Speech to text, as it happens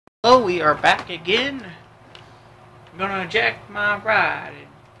Oh, we are back again. I'm gonna jack my ride.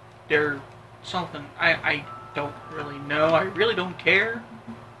 There's something I don't really know. I really don't care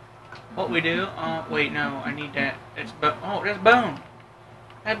what we do. Wait, no, I need that. That's that's bone.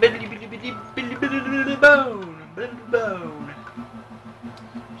 That bone.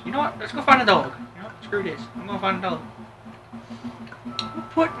 You know what? Let's go find a dog. You know what? Screw this. I'm gonna find a dog. I'll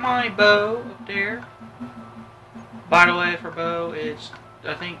put my bow up there. By the way, for bow, it's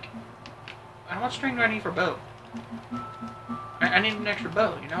I think. How much string do I need for bow? I need an extra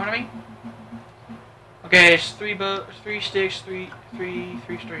bow. You know what I mean? Okay, it's three sticks, three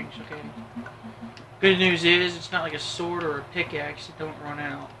strings. Okay. Good news is it's not like a sword or a pickaxe. It don't run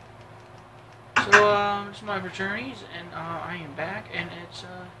out. So it's my fraternities, and I am back, and it's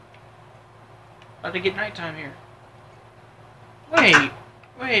about to get nighttime here. Wait.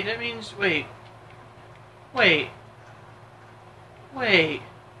 That means wait. What?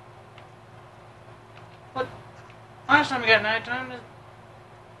 Last time we got nighttime,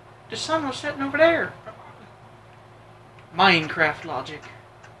 the sun was setting over there. Minecraft logic.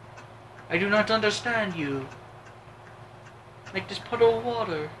 I do not understand you. Like this puddle of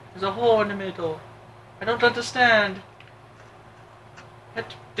water. There's a hole in the middle. I don't understand.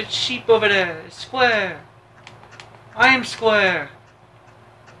 That sheep over there is square. I am square.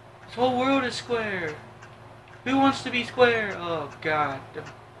 This whole world is square. Who wants to be square? Oh God, the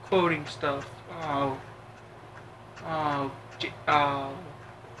quoting stuff.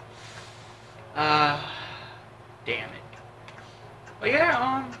 Damn it. But yeah,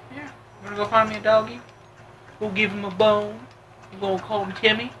 I'm gonna go find me a doggy. Go give him a bone. I'm gonna call him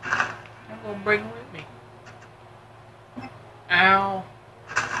Timmy. I'm gonna bring him with me. Ow.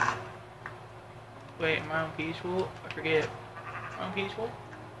 Wait, am I on peaceful? I forget. Am I on peaceful?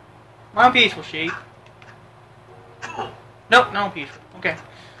 Am I on peaceful, sheep? Nope, not on peaceful. Okay.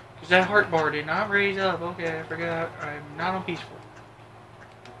 Because that heart bar did not raise up. Okay, I forgot. I'm not on peaceful.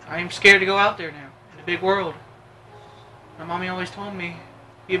 I am scared to go out there now. In the big world. My mommy always told me,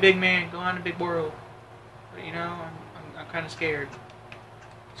 be a big man, go out in the big world. But you know, I'm kind of scared.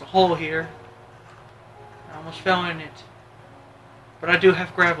 There's a hole here. I almost fell in it. But I do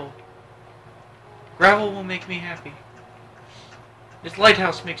have gravel. Gravel will make me happy. This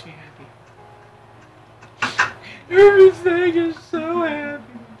lighthouse makes me happy. Everything is so happy.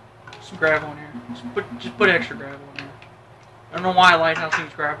 Some gravel in here. Just put extra gravel in here. I don't know why a lighthouse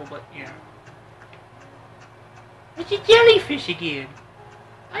needs gravel, but yeah. It's a jellyfish again.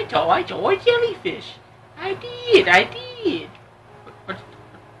 I saw a jellyfish. I did. What?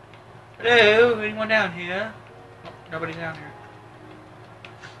 Hello, anyone down here? Oh, nobody's down here.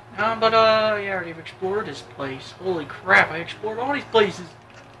 But yeah, I already explored this place. Holy crap, I explored all these places.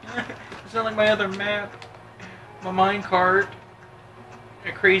 It's not like my other map. My minecart.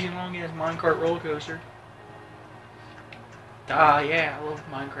 A crazy long ass minecart roller coaster. Yeah, I love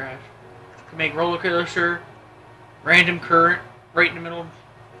Minecraft. You can make roller coaster, random current, right in the middle,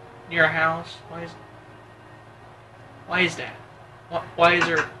 near a house. Why is that? Why is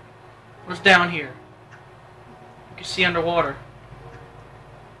there? What's down here? You can see underwater.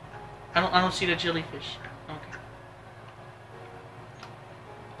 I don't see the jellyfish. Okay.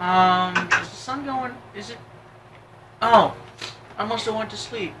 Is the sun going? Is it? Oh, I must have went to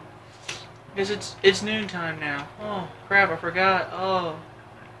sleep. Because it's noontime now. Oh crap! I forgot. Oh,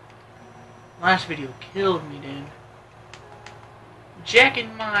 last video killed me, then.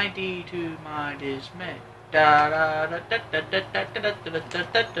 Jacking my D to my dismay. Okay.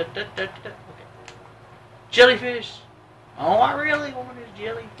 Jellyfish. Oh, I really want this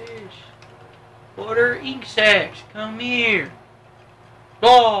jellyfish. Water ink sacks. Come here.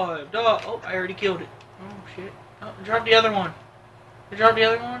 Dive. Oh, I already killed it. Oh shit. Oh, drop the other one. Did you drop the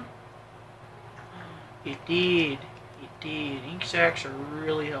other one? It did. Ink sacks are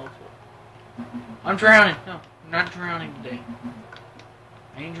really helpful. I'm drowning. No, I'm not drowning today.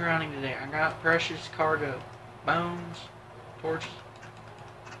 I ain't drowning today. I got precious cargo. Bones, torches,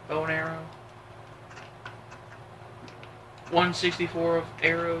 bow and arrow. 164 of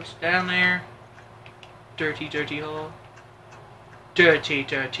arrows down there. Dirty hole. Dirty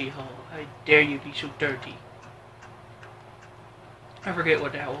hole. How dare you be so dirty? I forget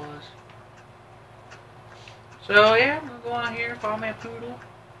what that was. So yeah, I'm gonna go out here, follow my poodle,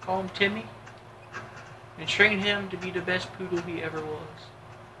 call him Timmy, and train him to be the best poodle he ever was.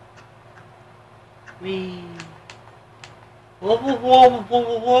 Wee. Whoa, whoa, whoa, whoa,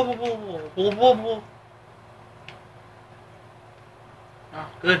 whoa, whoa, whoa, whoa, whoa, whoa. Oh,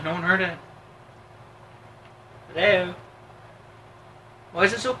 good, no one heard that. Hello? Why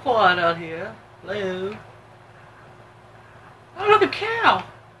is it so quiet out here? Hello? Oh, look, a cow!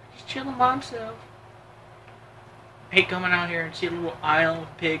 chilling by himself. I hate coming out here and see a little island with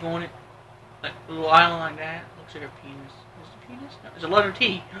a pig on it. Like a little island like that. Looks like a penis. Is it a penis? No, it's a letter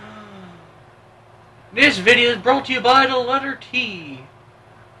T. This video is brought to you by the letter T.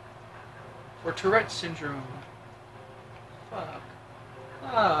 For Tourette's syndrome. Fuck.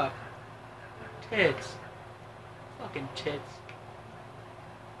 Fuck. Tits. Fucking tits.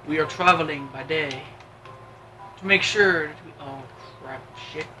 We are traveling by day. To make sure that we... Oh, crap.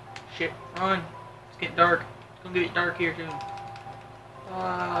 Shit. Shit. Run. It's getting dark. It's gonna get dark here, too.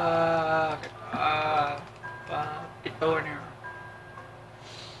 Fuck. Get over there.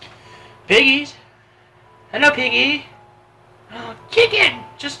 Piggies. Hello, piggy. Oh, chicken!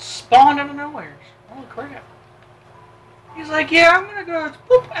 Just spawned out of nowhere. Holy crap. He's like, yeah, I'm gonna go.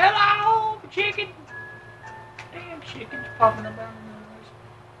 Boop. Hello, chicken. Damn, chicken's popping up out of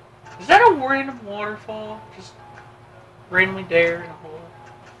nowhere. Is that a random waterfall? Just randomly there in a hole.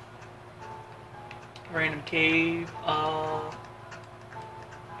 Random cave. No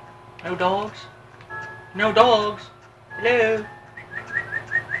dogs? No dogs. Hello?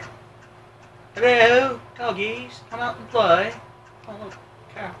 Hello? Doggies, come out and play. Oh, look.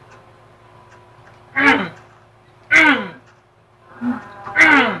 Cow.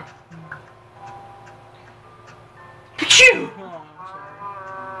 Achoo! Oh,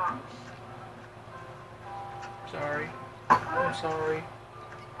 I'm sorry. I'm sorry.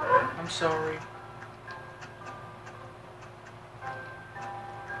 I'm sorry.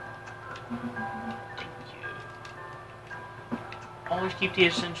 Thank you. Always keep the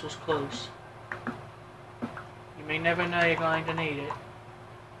essentials close. You may never know you're going to need it.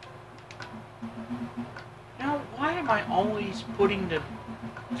 Now, why am I always putting the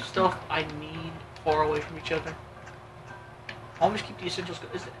stuff I need far away from each other? Always keep the essentials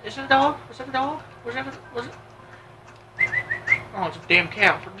close. Is it a dog? Was that a dog? Was it? Oh, it's a damn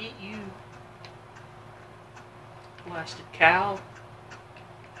cow. Forget you. Blasted cow.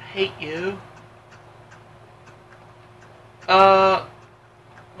 I hate you.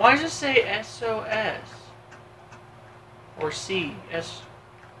 Why does it say SOS? Or C? S...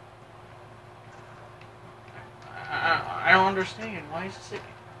 I don't understand. Why is it say...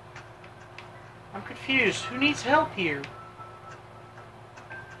 I'm confused. Who needs help here?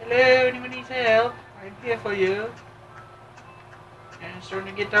 Hello, anyone needs help? I'm here for you. And it's starting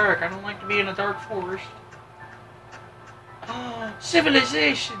to get dark. I don't like to be in a dark forest. Oh,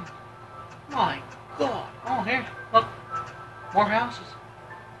 civilization! My God! Oh, here, look, more houses.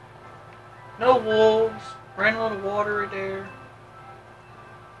 No wolves. Ran a little water right there.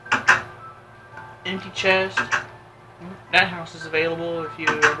 Empty chest. That house is available if you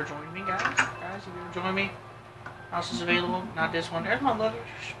ever join me, guys. Guys, if you ever join me, house is available. Not this one. There's my leather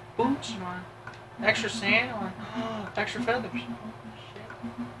boots. My extra sand. My extra feathers.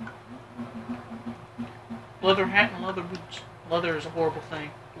 Leather hat and leather boots. Leather is a horrible thing.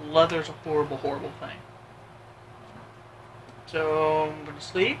 Leather is a horrible, horrible thing. So I'm gonna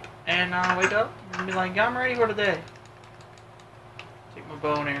sleep and I'll wake up and be like, I'm ready for the day. Take my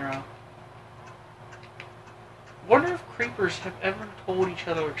bow and arrow. Wonder if creepers have ever told each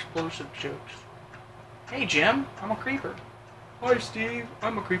other explosive jokes. Hey Jim, I'm a creeper. Hi Steve,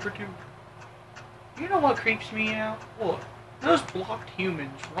 I'm a creeper too. You know what creeps me out? What? Those blocked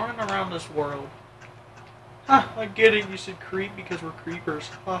humans running around this world. Huh, I get it, you said creep because we're creepers.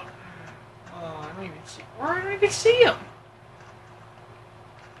 Huh. Oh, I don't even see... I don't even see them.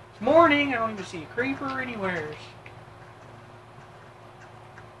 It's morning, I don't even see a creeper anywhere.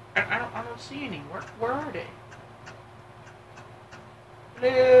 I don't see any. Where are they?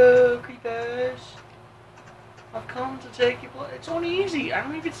 Hello, creepers. I've come to take your blood. It's on easy. I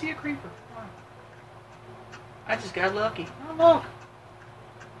don't even see a creeper. Come on. I just got lucky. Oh, look.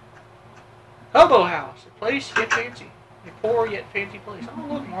 Hobo house. A place yet fancy. A poor yet fancy place. Oh,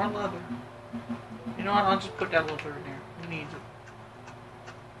 look, more leather. You know what? I'll just put that leather in there. Who needs it?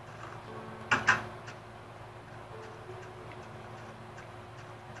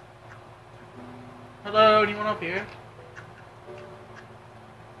 Hello, anyone up here?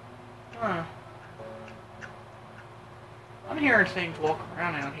 Huh. I'm hearing things walking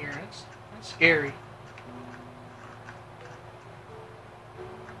around out here. That's scary.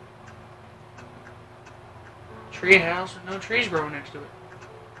 Tree house with no trees growing next to it.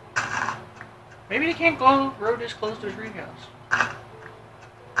 Maybe they can't grow this close to a tree house.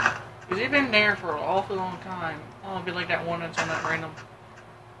 Because they've been there for an awful long time. Oh, it'd be like that one that's on that random...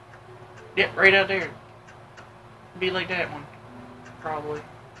 Yep, right out there. It'd be like that one. Probably.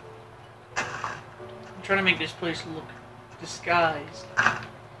 I'm trying to make this place look disguised.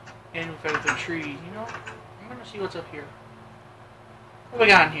 And without the trees. You know, I'm gonna see what's up here. What we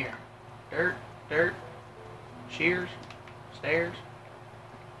got in here? Dirt, dirt, shears, stairs,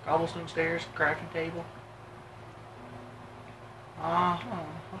 cobblestone stairs, crafting table.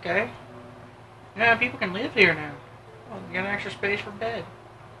 Okay. Yeah, people can live here now. Oh, you got an extra space for bed.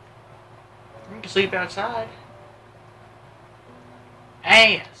 You can sleep outside.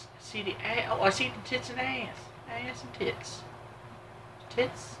 Ass. See the ass. Oh, I see the tits and ass. Ass and tits.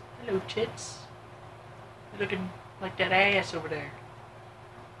 Tits. Hello, tits. You're looking like that ass over there.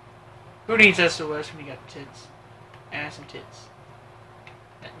 Who needs SOS when you got tits? Ass and tits.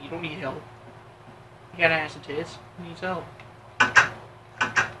 You don't need help. You got ass and tits. Who needs help?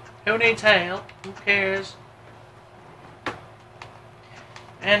 Who needs help? Who cares?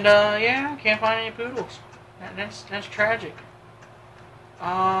 And, yeah, can't find any poodles. That's tragic.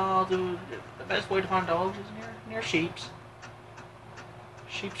 The best way to find dogs is near sheeps.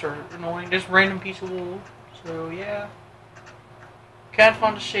 Sheeps are annoying. Just random piece of wool. So, yeah. Can't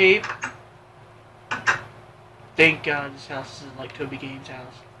find a sheep. Thank God this house isn't like Toby Games'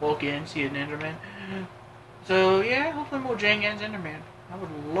 house. Walk in, see an Enderman. So, yeah, hopefully Mojang ends Enderman. I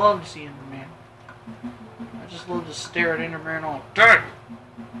would love to see Enderman. I just love to stare at Enderman all day.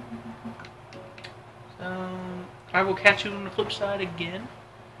 So, I will catch you on the flip side again.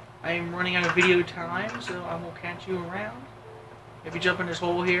 I am running out of video time, so I will catch you around. If you jump in this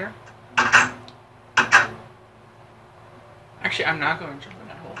hole here. Actually, I'm not going to jump in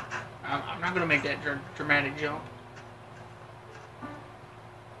that hole. I'm not going to make that dramatic jump.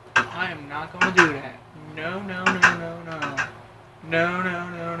 I am not going to do that. No, no, no, no, no. No, no,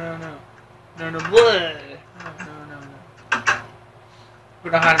 no, no, no. No, no, blood. No, no, no, no. I'm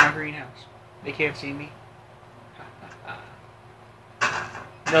going to hide in my greenhouse. They can't see me.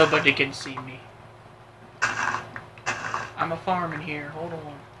 Nobody can see me. I'm a farm in here. Hold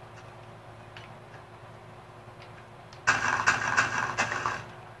on.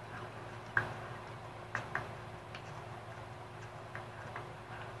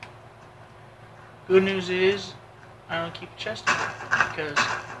 Good news is, I don't keep a chest in here because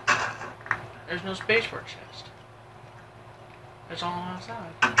there's no space for a chest. It's all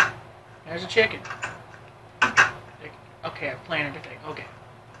outside. There's a chicken. Okay, I planted everything. Okay.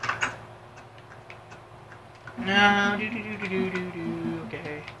 No,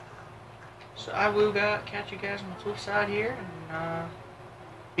 okay. So I will catch you guys on the flip side here, and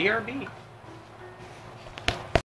BRB.